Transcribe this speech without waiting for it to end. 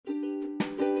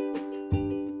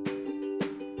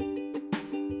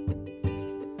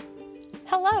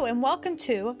Hello and welcome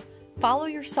to Follow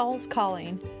Your Soul's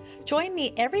Calling. Join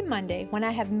me every Monday when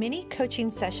I have mini coaching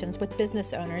sessions with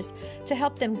business owners to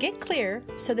help them get clear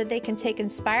so that they can take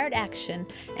inspired action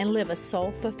and live a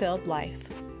soul-fulfilled life.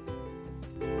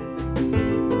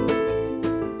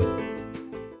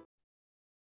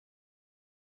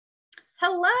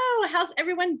 Hello, how's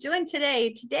everyone doing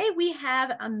today? Today we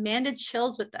have Amanda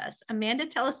Chills with us. Amanda,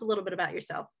 tell us a little bit about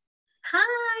yourself.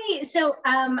 Hi, so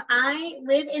I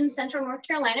live in Central North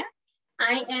Carolina.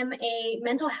 I am a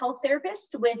mental health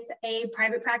therapist with a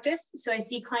private practice. So I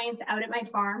see clients out at my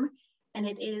farm and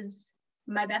it is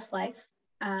my best life.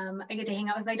 I get to hang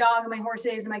out with my dog and my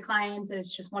horses and my clients, and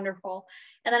it's just wonderful.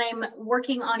 And then I'm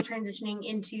working on transitioning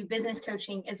into business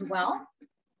coaching as well.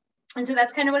 And so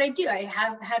that's kind of what I do. I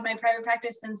have had my private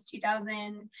practice since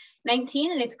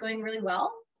 2019 and it's going really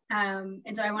well.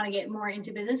 And so I want to get more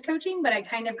into business coaching, but I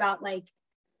kind of got like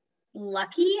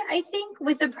lucky, I think,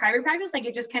 with the private practice. Like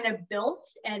it just kind of built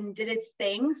and did its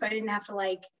thing. So I didn't have to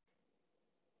like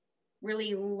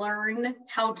really learn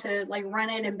how to like run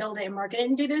it and build it and market it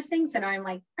and do those things. And I'm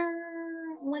like,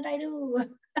 what I do?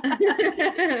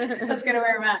 That's kind of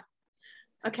where I'm at.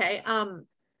 Okay.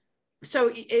 So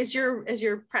is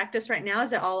your practice right now,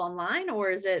 is it all online or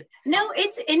is it? No,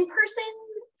 it's in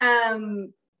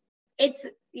person.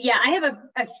 I have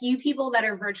a few people that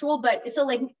are virtual, but so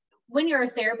like when you're a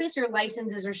therapist, your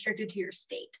license is restricted to your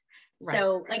state. Right.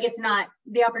 So like, it's not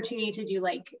the opportunity to do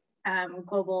like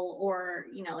global or,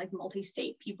 like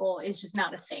multi-state people is just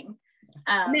not a thing.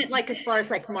 I meant like, as far as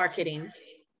like marketing.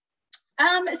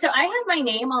 So I have my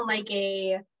name on like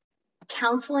a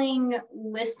counseling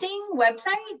listing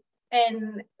website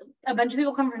and a bunch of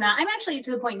people come from that. I'm actually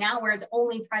to the point now where it's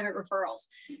only private referrals.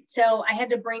 So I had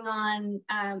to bring on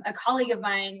a colleague of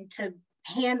mine to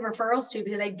hand referrals to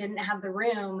because I didn't have the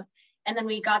room. And then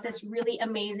we got this really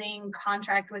amazing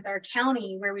contract with our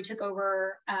county where we took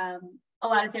over a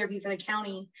lot of therapy for the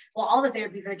county. Well, all the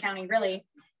therapy for the county, really.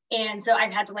 And so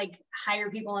I've had to like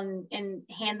hire people and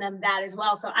hand them that as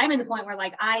well. So I'm in the point where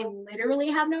like, I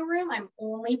literally have no room. I'm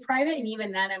only private. And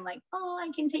even then I'm like, oh, I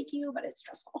can take you, but it's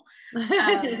stressful.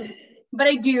 But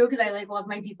I do, because I like love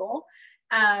my people.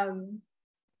 But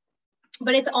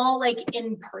it's all like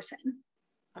in person.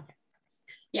 Okay.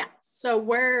 Yeah. So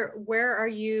where are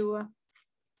you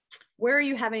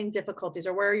having difficulties,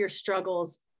 or where are your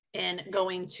struggles in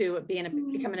going to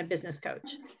becoming a business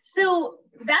coach? So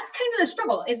that's kind of the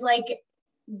struggle, is like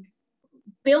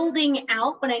building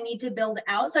out when I need to build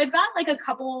out. So I've got like a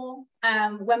couple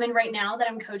women right now that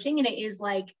I'm coaching, and it is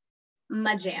like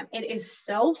my jam. It is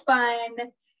so fun.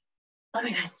 Oh my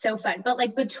God, it's so fun. But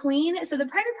like so the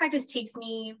private practice takes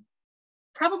me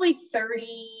probably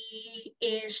 30,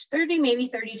 maybe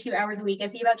 32 hours a week. I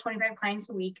see about 25 clients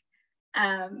a week.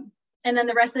 And then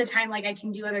the rest of the time, like I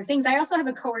can do other things. I also have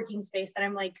a co-working space that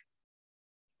I'm like,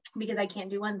 because I can't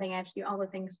do one thing, I have to do all the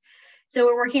things. So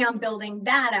we're working on building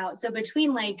that out. So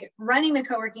between like running the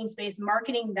co-working space,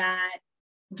 marketing that,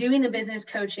 doing the business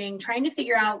coaching, trying to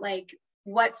figure out like,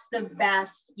 what's the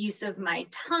best use of my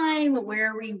time?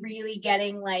 Where are we really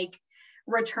getting like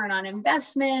return on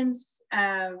investments?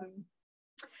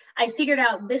 I figured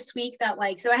out this week that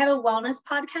like, so I have a wellness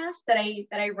podcast that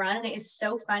I run, and it is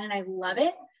so fun and I love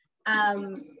it.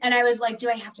 And I was like, do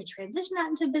I have to transition that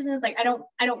into business? Like, I don't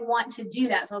want to do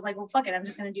that. So I was like, well, fuck it. I'm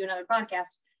just going to do another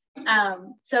podcast.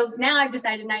 So now I've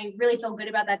decided, and I really feel good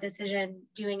about that decision,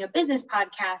 doing a business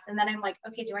podcast. And then I'm like,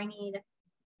 okay, do I need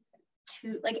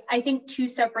two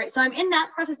separate, so I'm in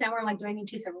that process now where I'm like, do I need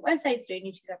two separate websites? Do I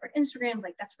need two separate Instagrams?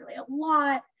 Like, that's really a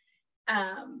lot.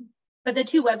 But the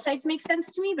two websites make sense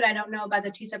to me, but I don't know about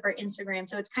the two separate Instagrams.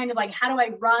 So it's kind of like, how do I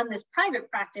run this private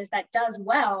practice that does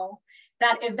well,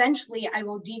 that eventually I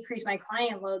will decrease my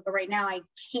client load, but right now I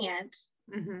can't,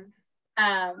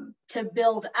 to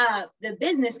build up the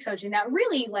business coaching that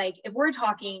really, like, if we're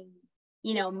talking,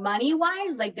 money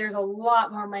wise, like there's a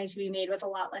lot more money to be made with a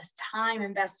lot less time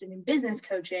invested in business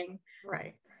coaching.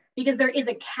 Right. Because there is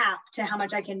a cap to how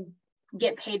much I can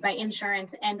get paid by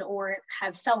insurance and or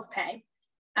have self-pay.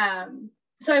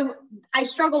 So I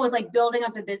struggle with like building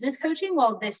up the business coaching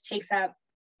while this takes up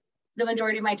the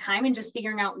majority of my time and just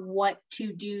figuring out what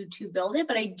to do to build it.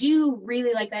 But I do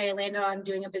really like that I landed on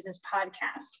doing a business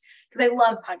podcast because I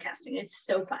love podcasting. It's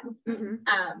so fun.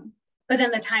 But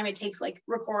then the time it takes, like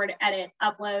record, edit,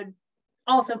 upload,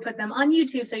 also put them on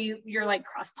YouTube. So you're like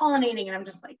cross-pollinating, and I'm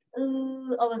just like,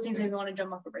 ooh, all those things make me want to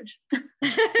jump off a bridge.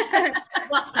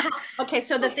 Well, okay.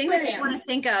 So the thing that I want to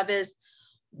think of is,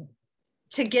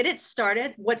 to get it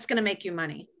started, what's going to make you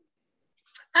money?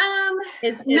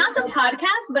 Not the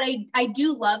podcast, but I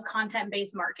do love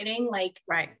content-based marketing. Like,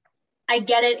 right. I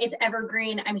get it. It's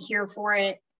evergreen. I'm here for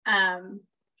it.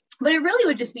 But it really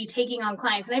would just be taking on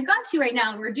clients. And I've got two right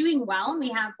now, and we're doing well. And we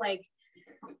have like,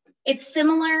 it's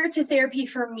similar to therapy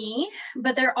for me,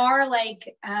 but there are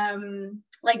like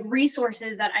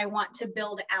resources that I want to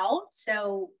build out.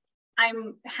 So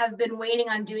have been waiting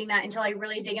on doing that until I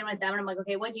really dig in with them. And I'm like,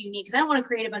 okay, what do you need? Because I don't want to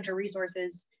create a bunch of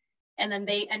resources and then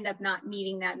they end up not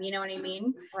needing them. You know what I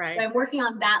mean? Right. So I'm working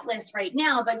on that list right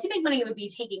now, but to make money, it would be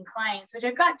taking clients, which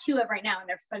I've got two of right now, and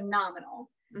they're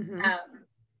phenomenal. Mm-hmm.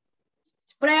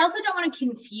 But I also don't want to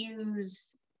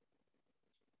confuse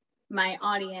my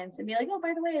audience and be like, oh,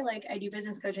 by the way, like I do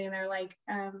business coaching, and they're like,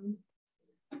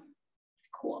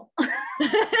 cool.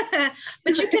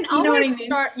 But you can always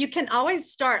start, you can always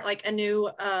start like a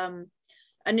new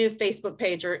Facebook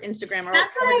page or Instagram. Or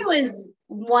that's what I was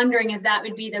wondering, if that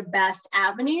would be the best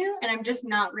avenue. And I'm just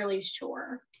not really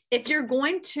sure. If you're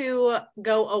going to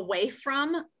go away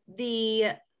from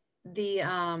the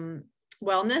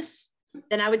wellness,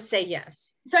 then I would say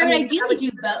yes. So I would ideally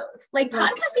do both. Like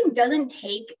podcasting doesn't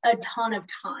take a ton of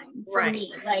time for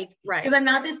me. Like, because I'm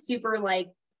not this super like,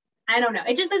 I don't know.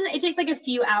 It just doesn't, it takes like a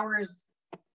few hours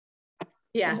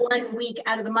 1 week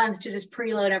out of the month to just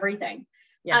preload everything.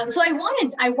 Yeah. So I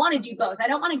want to do both. I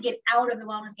don't want to get out of the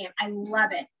wellness game. I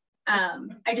love it.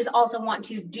 I just also want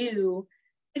to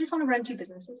I just want to run two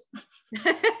businesses.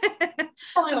 So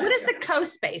what is the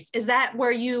co-space? Is that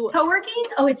where you co-working?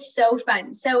 Oh, it's so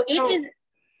fun. So it is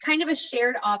kind of a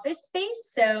shared office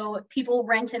space. So people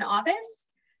rent an office.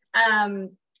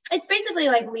 It's basically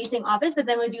like leasing office, but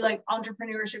then we'll do like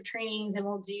entrepreneurship trainings, and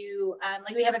we'll do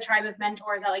like we have a tribe of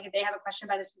mentors that like if they have a question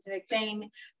about a specific thing,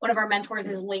 one of our mentors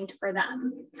is linked for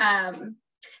them.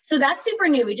 So that's super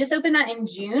new. We just opened that in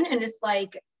June, and it's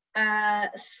like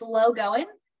slow going,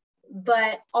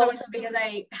 but also because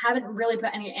I haven't really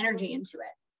put any energy into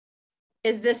it.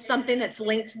 Is this something that's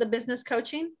linked to the business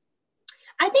coaching?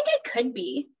 I think it could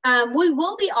be. We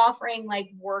will be offering like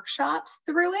workshops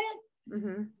through it.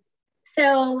 Mm-hmm.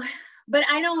 So, but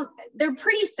they're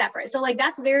pretty separate. So like,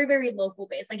 that's very, very local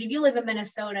based. Like if you live in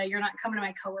Minnesota, you're not coming to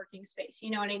my co-working space. You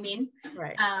know what I mean?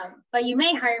 Right. But you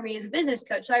may hire me as a business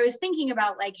coach. So I was thinking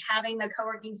about like having the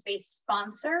co-working space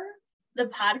sponsor the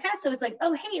podcast. So it's like,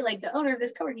 oh, hey, like the owner of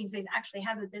this co-working space actually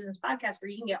has a business podcast where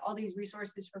you can get all these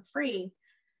resources for free,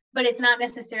 but it's not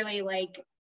necessarily like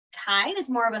tied. It's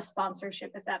more of a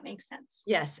sponsorship, if that makes sense.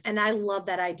 Yes. And I love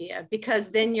that idea, because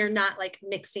then you're not like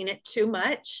mixing it too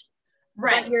much.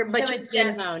 Right. But so it's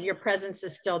just, your presence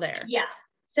is still there. Yeah.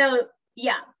 So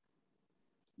yeah.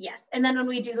 Yes. And then when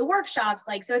we do the workshops,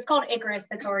 like, so it's called Icarus,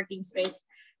 the co-working space.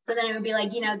 So then it would be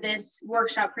like, you know, this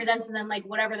workshop presents, and then like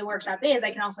whatever the workshop is,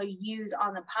 I can also use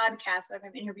on the podcast. So if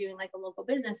I'm interviewing like a local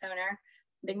business owner,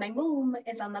 bing, bang, boom,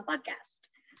 is on the podcast.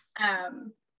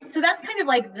 So that's kind of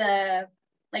like the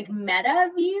like meta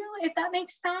view, if that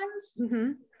makes sense. Mm-hmm.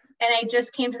 And I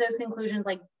just came to those conclusions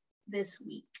like this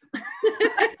week.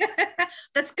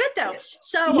 That's good though.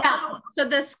 So yeah. So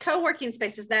this co-working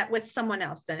space, is that with someone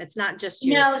else then? It's not just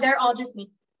you? No, they're all just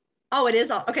me. Oh, it is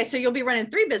all. Okay. So you'll be running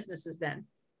 3 businesses then.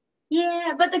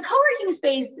 Yeah, but the co-working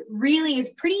space really is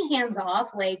pretty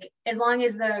hands-off. Like as long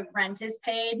as the rent is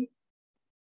paid,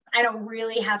 I don't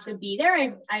really have to be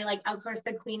there. I like outsource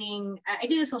the cleaning. I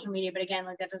do the social media, but again,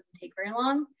 like that doesn't take very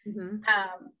long. Mm-hmm.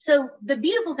 So the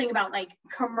beautiful thing about like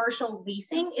commercial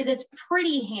leasing is it's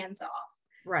pretty hands-off.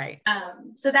 Right.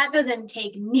 So that doesn't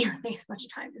take nearly as much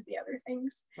time as the other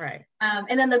things. Right.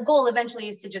 And then the goal eventually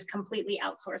is to just completely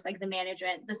outsource like the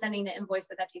management, the sending the invoice,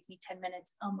 but that takes me 10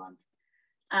 minutes a month.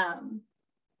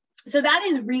 So that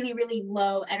is really, really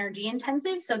low energy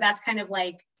intensive. So that's kind of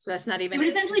like, so that's not even, it would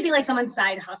essentially be like someone's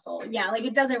side hustle. Yeah. Like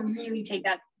it doesn't really take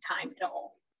that time at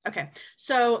all. Okay.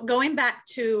 So going back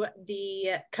to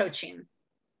the coaching.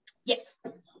 Yes.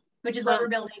 Which is what we're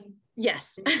building.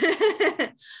 Yes.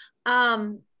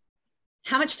 How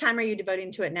much time are you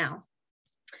devoting to it now?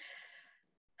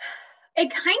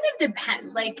 It kind of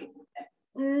depends. Like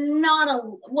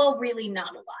really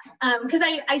not a lot. Because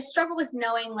I struggle with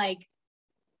knowing like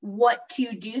what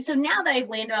to do. So now that I've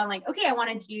landed on like, okay, I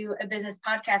want to do a business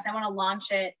podcast. I want to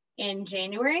launch it in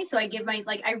January. So I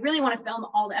really want to film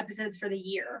all the episodes for the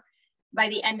year by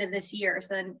the end of this year.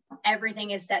 So then everything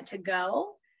is set to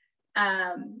go.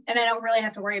 And I don't really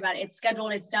have to worry about it. It's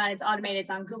scheduled, it's done, it's automated,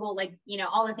 it's on Google, like, you know,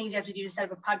 all the things you have to do to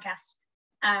set up a podcast.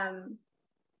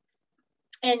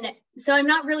 And so I'm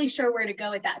not really sure where to go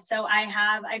with that. So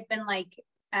I've been like,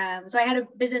 so I had a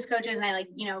business coaches, and I like,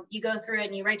 you know, you go through it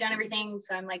and you write down everything.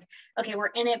 So I'm like, okay, we're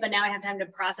in it, but now I have time to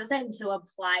process it and to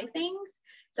apply things.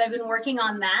 So I've been working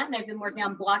on that, and I've been working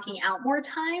on blocking out more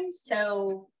time.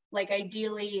 So like,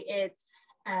 ideally it's,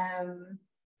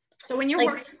 so when you're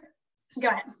like, Go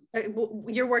ahead.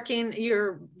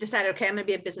 You're decided, okay, I'm going to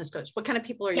be a business coach. What kind of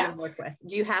people are you going to work with?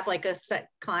 Do you have like a set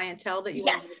clientele that you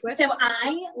want to work with? So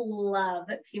I love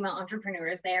female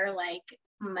entrepreneurs. They're like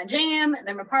my jam.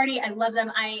 They're my party. I love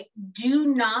them. I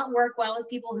do not work well with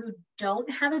people who don't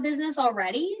have a business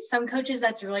already. Some coaches,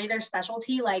 that's really their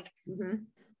specialty. Like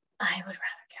I would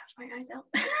rather gouge my eyes out.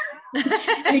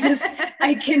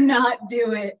 I cannot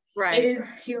do it. Right. It is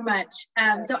too much.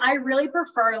 So I really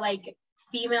prefer like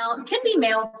female, can be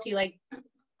male too. Like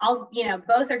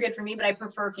both are good for me, but I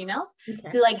prefer females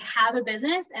who like have a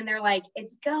business and they're like,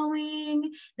 it's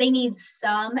going, they need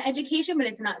some education, but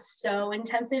it's not so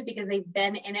intensive because they've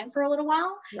been in it for a little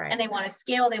while and they want to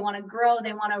scale, they want to grow,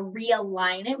 they want to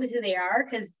realign it with who they are.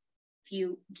 Cause if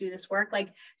you do this work,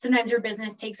 like sometimes your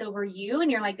business takes over you and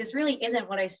you're like, this really isn't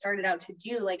what I started out to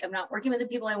do. Like, I'm not working with the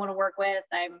people I want to work with.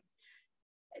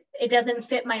 It doesn't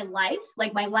fit my life.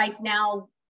 Like my life now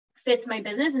fits my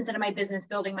business instead of my business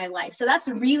building my life. So that's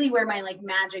really where my like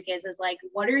magic is like,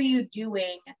 what are you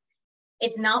doing?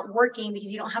 It's not working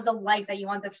because you don't have the life that you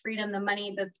want, the freedom, the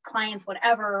money, the clients,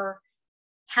 whatever.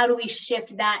 How do we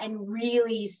shift that and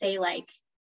really say like,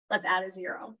 let's add a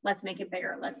zero. Let's make it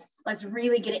bigger. Let's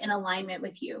really get it in alignment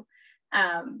with you.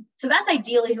 So that's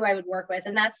ideally who I would work with.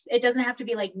 And it doesn't have to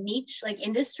be like niche, like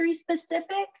industry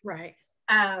specific. Right.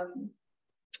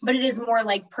 But it is more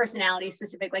like personality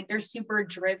specific. Like they're super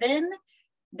driven.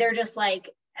 They're just like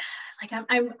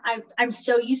I'm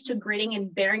so used to gritting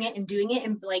and bearing it and doing it.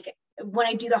 And like, when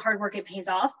I do the hard work, it pays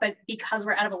off, but because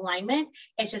we're out of alignment,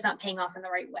 it's just not paying off in the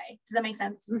right way. Does that make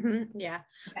sense? Yeah.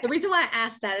 Okay. The reason why I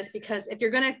asked that is because if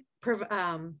you're going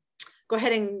to go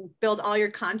ahead and build all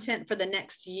your content for the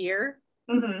next year,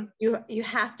 you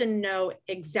have to know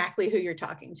exactly who you're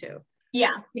talking to.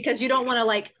 Yeah. Because you don't want to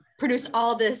like produce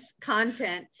all this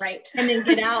content and then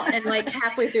get out and like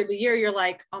halfway through the year, you're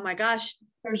like, oh my gosh,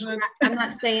 I'm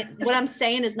not saying what I'm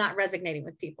saying is not resonating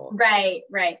with people. Right.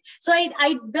 So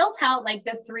I built out like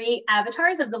the 3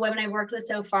 avatars of the women I've worked with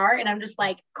so far. And I'm just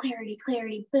like,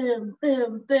 clarity, boom,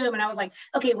 boom, boom. And I was like,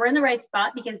 okay, we're in the right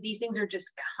spot because these things are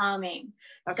just coming.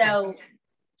 Okay.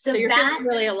 So you're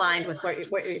really aligned with what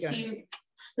you're doing.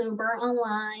 Super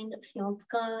aligned, feels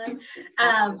good.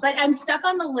 But I'm stuck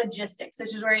on the logistics,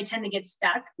 which is where I tend to get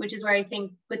stuck, which is where I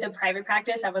think with the private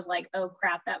practice, I was like, oh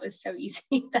crap, that was so easy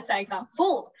that I got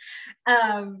fooled.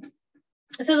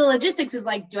 So the logistics is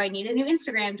like, do I need a new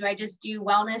Instagram? Do I just do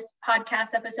wellness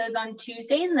podcast episodes on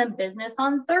Tuesdays and then business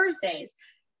on Thursdays?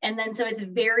 And then, so it's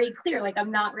very clear, like,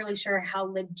 I'm not really sure how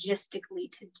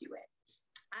logistically to do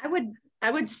it.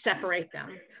 I would separate them.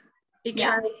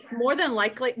 Because more than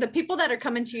likely, the people that are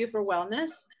coming to you for wellness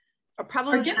are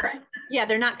probably different.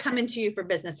 They're not coming to you for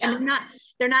business, and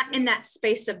they're not in that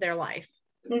space of their life.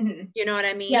 You know what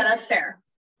I mean? Yeah, that's fair.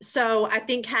 So I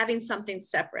think having something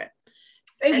separate.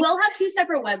 It will have 2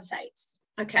 separate websites.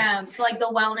 Okay. So like the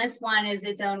wellness one is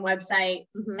its own website,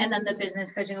 and then the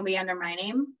business coaching will be under my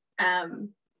name.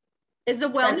 Is the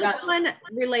wellness one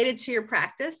related to your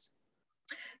practice?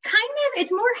 Kind of,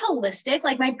 it's more holistic.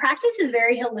 Like my practice is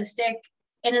very holistic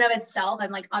in and of itself.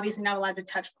 I'm like, obviously not allowed to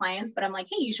touch clients, but I'm like,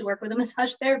 hey, you should work with a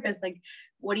massage therapist. Like,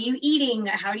 what are you eating?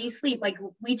 How do you sleep? Like,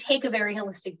 we take a very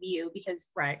holistic view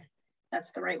because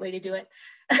that's the right way to do it.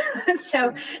 So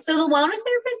the wellness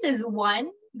therapist is one.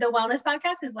 The wellness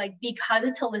podcast is like, because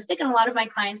it's holistic and a lot of my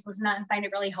clients listen to that and find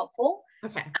it really helpful.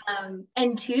 Okay.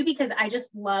 And 2, because I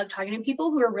just love talking to people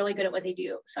who are really good at what they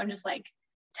do. So I'm just like,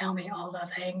 tell me all the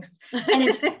things. And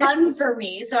it's fun for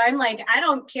me. So I'm like, I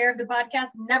don't care if the podcast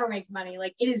never makes money.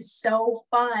 Like, it is so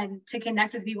fun to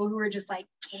connect with people who are just like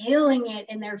killing it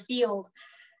in their field.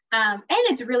 And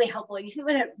it's really helpful. You can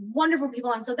put wonderful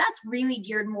people on. So that's really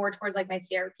geared more towards like my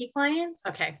therapy clients.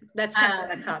 Okay. That's kind of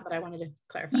what I thought, but I wanted to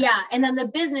clarify. Yeah. And then the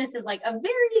business is like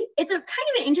it's a kind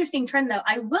of an interesting trend though.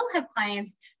 I will have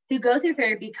clients who go through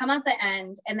therapy, come out the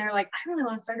end, and they're like, I really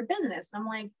want to start a business. And I'm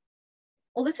like,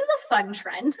 well, this is a fun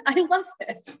trend. I love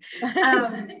this.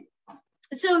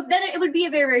 So then it would be a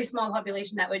very, very small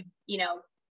population that would,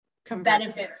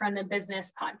 benefit from the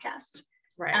business podcast.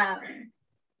 Right.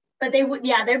 But they would,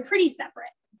 they're pretty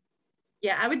separate.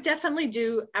 Yeah, I would definitely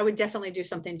do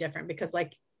something different because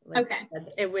like okay. Said,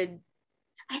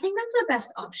 I think that's the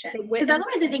best option. Because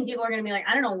otherwise I think people are going to be like,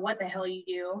 I don't know what the hell you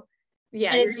do.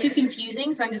 Yeah. And it's too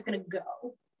confusing. So I'm just going to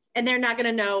go. And they're not going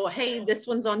to know, hey, this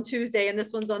one's on Tuesday and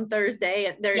this one's on Thursday.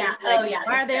 And they're like,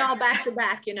 why are they all back to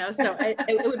back? So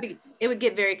it would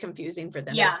get very confusing for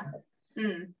them. Yeah.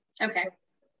 Okay.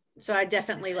 So I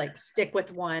definitely like stick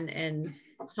with one and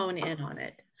hone in on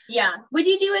it. Yeah. Would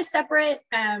you do a separate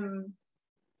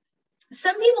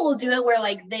some people will do it where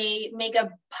like they make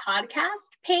a podcast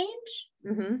page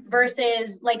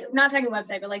versus like, not talking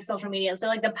website, but like social media. So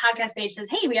like the podcast page says,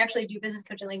 hey, we actually do business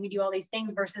coaching, like we do all these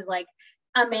things, versus like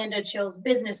Amanda Chill's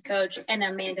business coach and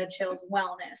Amanda Chill's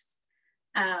wellness.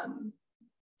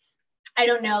 I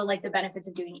don't know like the benefits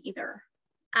of doing either.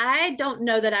 I don't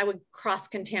know that I would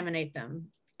cross-contaminate them.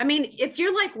 I mean, if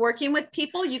you're like working with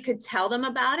people, you could tell them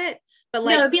about it, but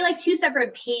like, no, it'd be like two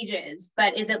separate pages.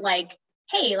 But is it like,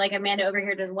 hey, like Amanda over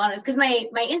here does wellness? Because my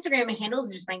Instagram handle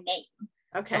is just my name.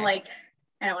 okay. So like,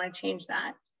 I don't want to change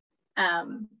that. So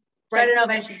Right. I don't know if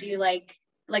I should do like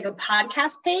a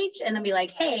podcast page and then be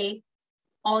like, hey,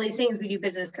 all these things, we do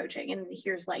business coaching, and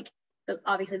here's like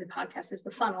obviously the podcast is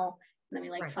the funnel, and then we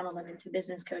like funnel them into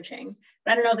business coaching.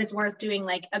 But I don't know if it's worth doing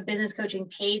like a business coaching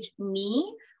page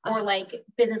me or like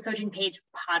business coaching page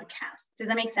podcast. Does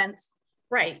that make sense?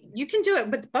 Right. You can do it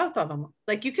with both of them.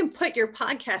 Like you can put your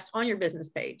podcast on your business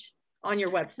page on your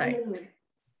website. Ooh.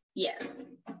 Yes.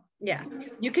 Yeah.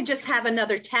 You could just have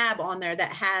another tab on there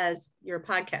that has your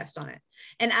podcast on it.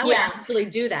 And I would actually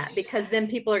do that, because then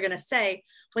people are going to say,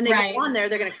 when they go on there,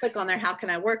 they're going to click on there. How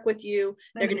can I work with you?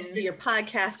 They're going to see your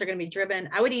podcast. They're going to be driven.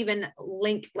 I would even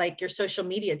link like your social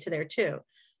media to there too.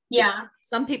 Yeah.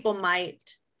 Some people might.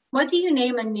 What do you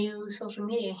name a new social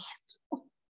media?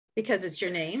 Because it's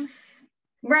your name.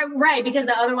 Right. Because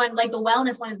the other one, like the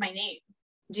wellness one, is my name.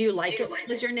 Do you like it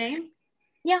as your name?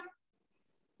 Yeah.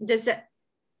 Does it?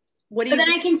 What do but you?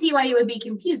 Then I can see why it would be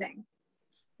confusing.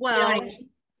 Well, you know what I mean?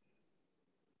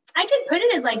 I could put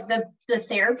it as like the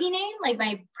therapy name, like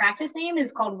my practice name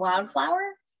is called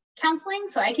Wildflower Counseling,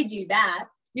 so I could do that.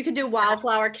 You could do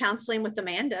Wildflower Counseling with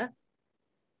Amanda.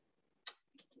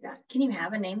 Can you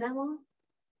have a name that long?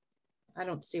 I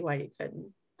don't see why you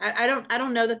couldn't. I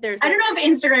don't know that there's. I don't know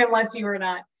if Instagram lets you or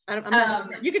not. I'm not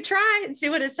sure. You could try and see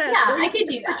what it says. Yeah, I could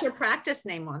do that. Put your practice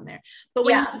name on there. But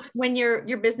when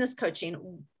you're business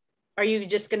coaching, are you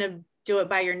just going to do it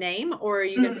by your name, or are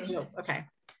you going to do okay?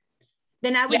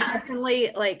 Then I would definitely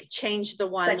like change the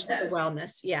one to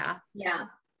wellness. Yeah. Yeah.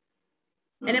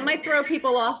 And it might throw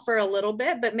people off for a little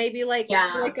bit, but maybe like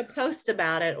a post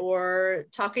about it, or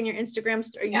talk in your Instagram.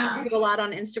 You do a lot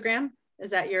on Instagram. Is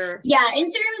that your? Yeah,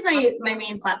 Instagram is my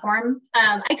main platform.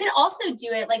 I could also do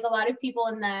it like a lot of people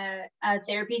in the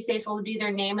therapy space will do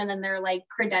their name and then their like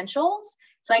credentials.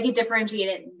 So I could differentiate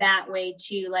it that way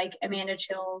too, like Amanda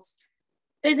Chill's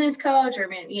business coach, or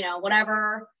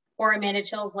whatever, or Amanda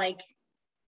Chill's like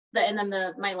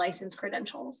my license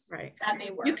credentials. Right. That may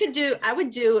work. I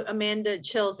would do Amanda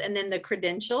Chill's and then the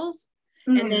credentials.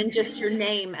 And then just your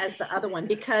name as the other one,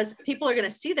 because people are going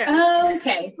to see that. Oh,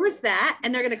 okay. Who's that?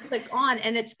 And they're going to click on,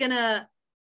 and it's going to,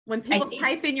 when people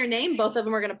type in your name, both of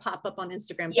them are going to pop up on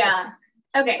Instagram. Yeah.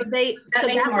 Too. Okay. So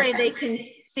that way they can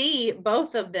see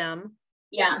both of them.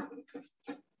 Yeah.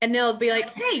 And they'll be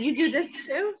like, hey, you do this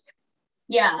too?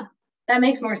 Yeah. That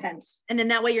makes more sense. And then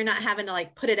that way you're not having to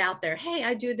like put it out there. Hey,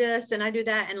 I do this and I do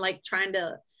that. And like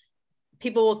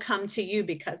people will come to you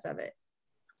because of it.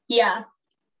 Yeah.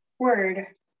 Word.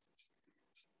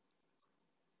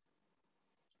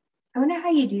 I wonder how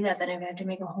you do that. Then I have to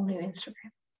make a whole new Instagram.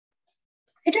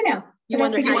 I don't know. You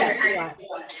wonder how you do that?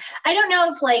 I don't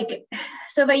know if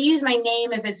so if I use my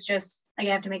name, if it's just like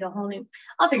I have to make a whole new.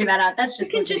 I'll figure that out. That's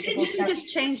just you can just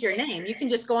change your name. You can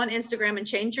just go on Instagram and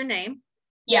change your name.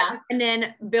 Yeah. And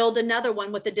then build another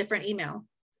one with a different email.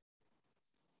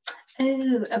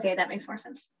 Oh, okay. That makes more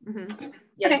sense. Mm-hmm.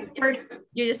 Yeah, okay.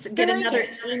 You just get another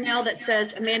email that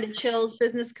says Amanda Chill's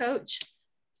business coach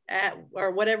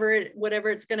or whatever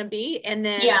it's going to be. And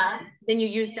then, then you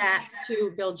use that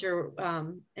to build your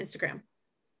Instagram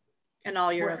and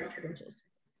all your other credentials,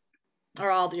 or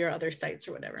all your other sites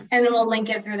or whatever. And then we'll link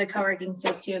it through the co-working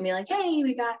space too and be like, hey,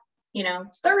 we got,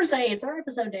 it's Thursday, it's our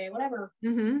episode day, whatever.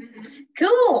 Mm-hmm.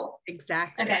 Cool.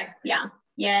 Exactly. Okay. Yeah.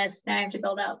 Yes. Now I have to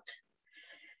build out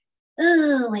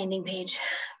a landing page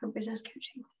for business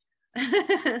coaching,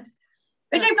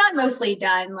 which I've got mostly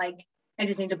done. Like I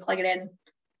just need to plug it in.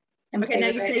 Okay. Now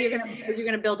you say you're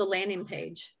gonna build a landing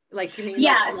page. Like you mean?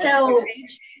 Yeah. Like so,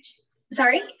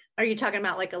 sorry. Are you talking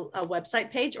about like a website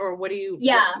page, or what do you?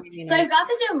 Yeah. So I've got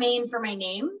the domain for my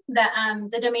name.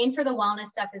 The domain for the wellness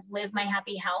stuff is Live My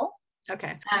Happy Health.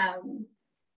 Okay.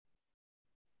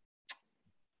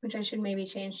 Which I should maybe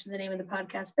change to the name of the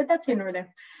podcast, but that's in order.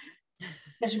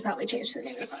 I should probably change the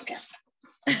name of the podcast.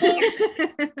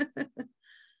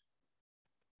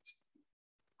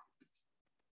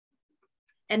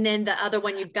 And then the other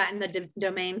one, you've gotten the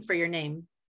domain for your name.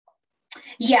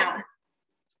 Yeah.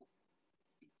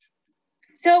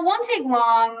 So it won't take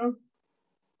long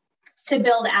to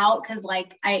build out because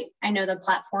like I know the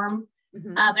platform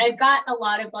Mm-hmm. And I've got a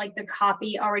lot of like the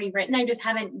copy already written. I just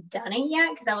haven't done it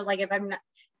yet because I was like,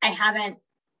 I haven't,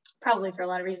 probably for a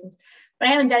lot of reasons, but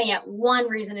I haven't done it yet. One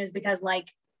reason is because like,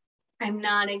 I'm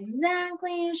not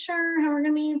exactly sure how we're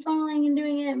going to be funneling and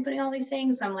doing it and putting all these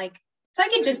things. So I'm like, so I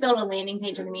could just build a landing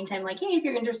page in the meantime, like, hey, if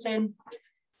you're interested,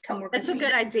 come work with me. That's a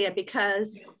good idea,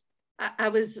 because I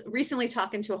was recently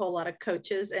talking to a whole lot of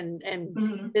coaches and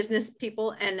Mm-hmm. business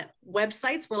people, and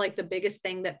websites were like the biggest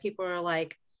thing that people are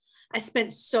like, I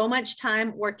spent so much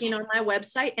time working on my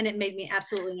website and it made me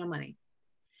absolutely no money.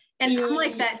 And I'm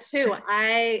like that too.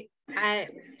 I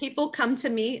people come to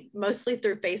me mostly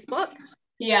through Facebook.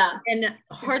 Yeah. And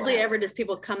hardly ever does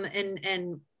people come in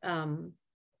and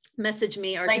message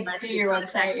me or like do your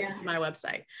website. Yeah. My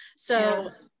website. So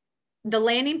the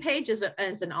landing page is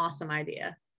an awesome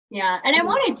idea. Yeah. And I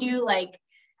want to do like,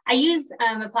 I use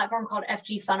a platform called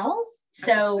FG Funnels.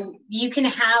 So you can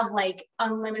have like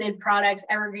unlimited products,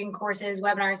 evergreen courses,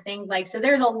 webinars, things like, so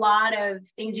there's a lot of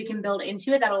things you can build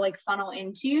into it that'll like funnel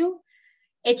into.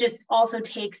 It just also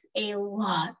takes a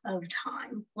lot of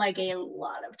time, like a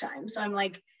lot of time. So I'm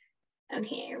like,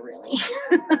 okay, really?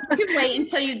 You can wait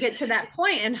until you get to that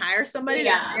point and hire somebody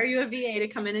to hire you a VA to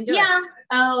come in and do it. Yeah.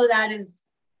 Oh, that is,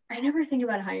 I never think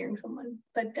about hiring someone,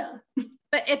 but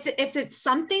But if it's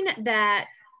something that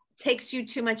takes you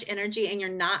too much energy and you're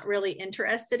not really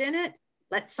interested in it,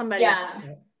 let somebody else do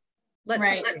it.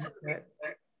 Somebody else do it.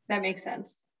 That makes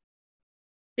sense.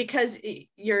 Because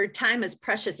your time is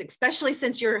precious, especially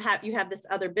since you have this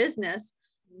other business.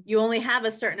 You only have a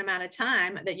certain amount of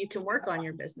time that you can work on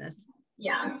your business.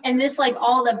 Yeah. And just like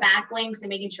all the backlinks and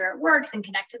making sure it works and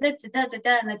connect to this,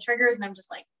 and the triggers. And I'm just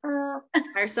like,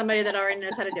 hire somebody that already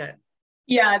knows how to do it.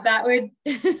 Yeah, that would,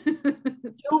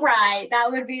 you're right.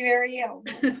 That would be very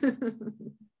helpful.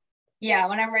 Yeah,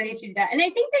 when I'm ready to do that. And I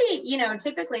think they,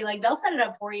 typically like they'll set it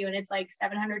up for you and it's like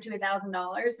 $700 to $1,000. And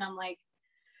I'm like,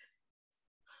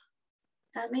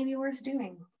 that may be worth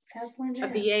doing. That's legit.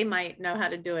 A VA might know how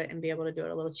to do it and be able to do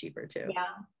it a little cheaper too. Yeah,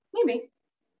 maybe.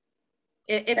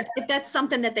 If that's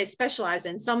something that they specialize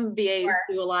in. Some VAs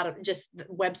do a lot of just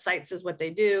websites is what they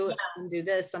do. Yeah. Some do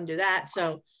this, some do that.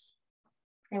 So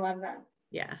I love that.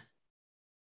 Yeah.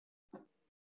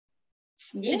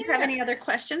 Did you have any other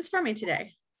questions for me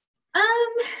today?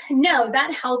 No,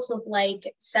 that helps with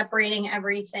like separating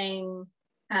everything,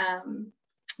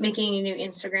 making a new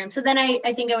Instagram. So then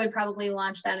I think I would probably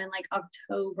launch that in like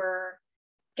October,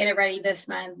 get it ready this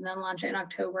month, and then launch it in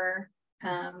October,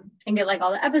 and get like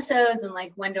all the episodes and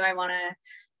like, when do I want to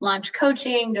launch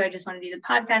coaching? Do I just want to do the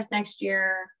podcast next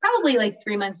year? Probably like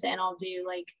 3 months in, I'll do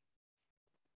like,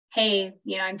 hey,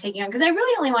 I'm taking on, because I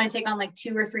really only want to take on like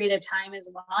 2 or 3 at a time as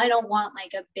well. I don't want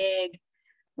like a big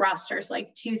roster. So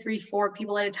like 2, 3, 4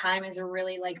 people at a time is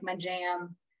really like my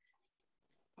jam.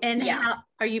 And how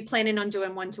are you planning on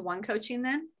doing one-to-one coaching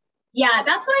then? Yeah,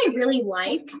 that's what I really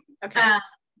like. Okay.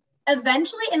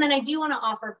 Eventually, and then I do want to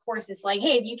offer courses like,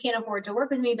 hey, if you can't afford to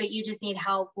work with me, but you just need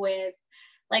help with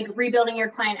like rebuilding your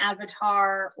client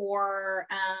avatar or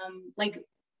like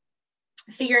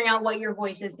figuring out what your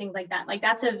voice is, things like that. Like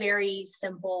that's a very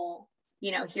simple,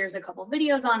 here's a couple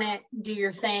videos on it, do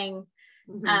your thing.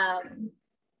 Mm-hmm.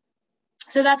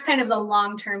 So that's kind of the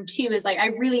long-term too, is like, I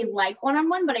really like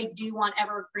one-on-one, but I do want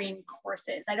evergreen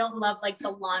courses. I don't love like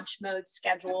the launch mode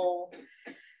schedule.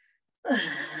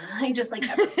 I just like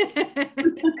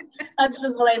that's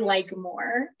just what I like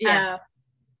more. Yeah.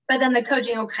 But then the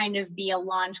coaching will kind of be a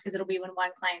launch because it'll be when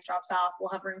one client drops off, we'll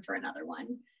have room for another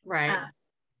one. Right.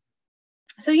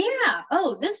 So yeah.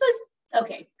 Oh, this was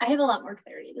okay. I have a lot more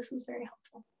clarity. This was very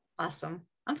helpful. Awesome.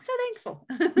 I'm so thankful.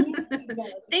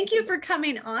 Thank you for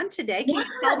coming on today. Can you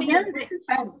tell me this is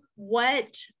fun. what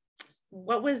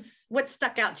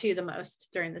stuck out to you the most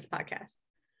during this podcast?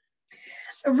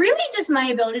 Really just my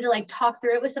ability to like talk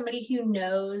through it with somebody who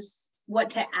knows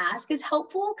what to ask is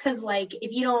helpful. Cause like,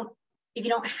 if you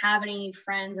don't have any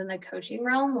friends in the coaching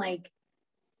realm, like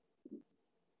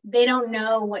they don't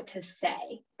know what to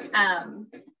say.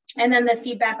 And then the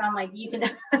feedback on like, you can,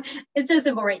 it's so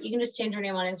simple, right? You can just change your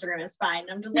name on Instagram. It's fine.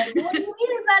 I'm just like, what do you mean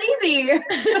it's that easy?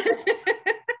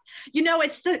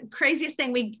 It's the craziest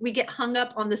thing. We get hung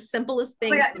up on the simplest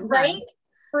thing. Right?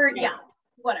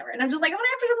 Whatever. And I'm just like, I'm gonna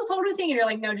have to do this whole new thing. And you're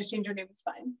like, no, just change your name. It's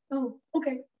fine. Oh,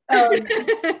 okay. So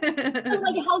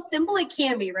like how simple it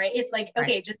can be, right? It's like,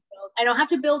 okay, just I don't have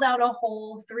to build out a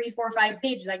whole 3, 4, 5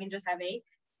 pages. I can just have a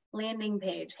landing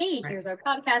page. Hey, here's our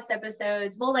podcast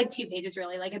episodes. Well, like 2 pages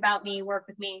really, like about me, work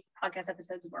with me, podcast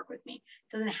episodes, work with me.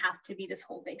 It doesn't have to be this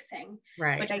whole big thing,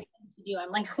 right? Which I tend to do.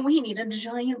 I'm like, we need a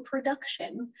giant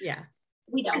production. Yeah.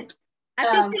 We don't.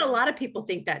 I think that a lot of people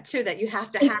think that too, that you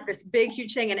have to have this big,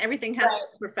 huge thing and everything has to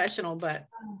be professional, but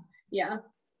yeah.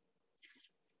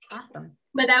 Awesome.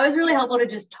 But that was really helpful to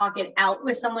just talk it out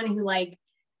with someone who like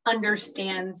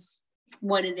understands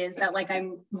what it is that like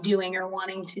I'm doing or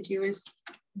wanting to do is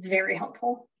very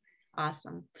helpful.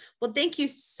 Awesome. Well, thank you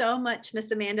so much,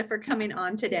 Miss Amanda, for coming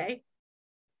on today.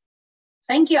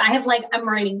 Thank you. I'm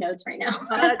writing notes right now.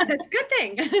 That's a good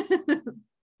thing.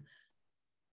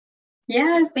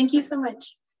 Yes, thank you so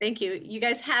much. Thank you. You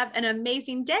guys have an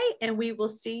amazing day, and we will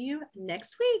see you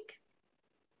next week.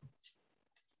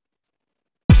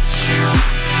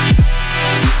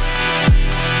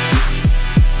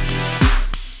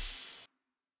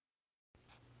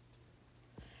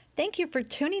 Thank you for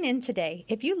tuning in today.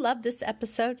 If you love this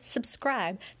episode,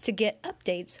 subscribe to get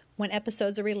updates when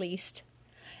episodes are released.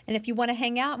 And if you want to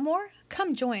hang out more,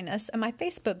 come join us in my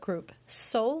Facebook group,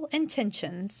 Soul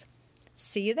Intentions.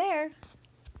 See you there.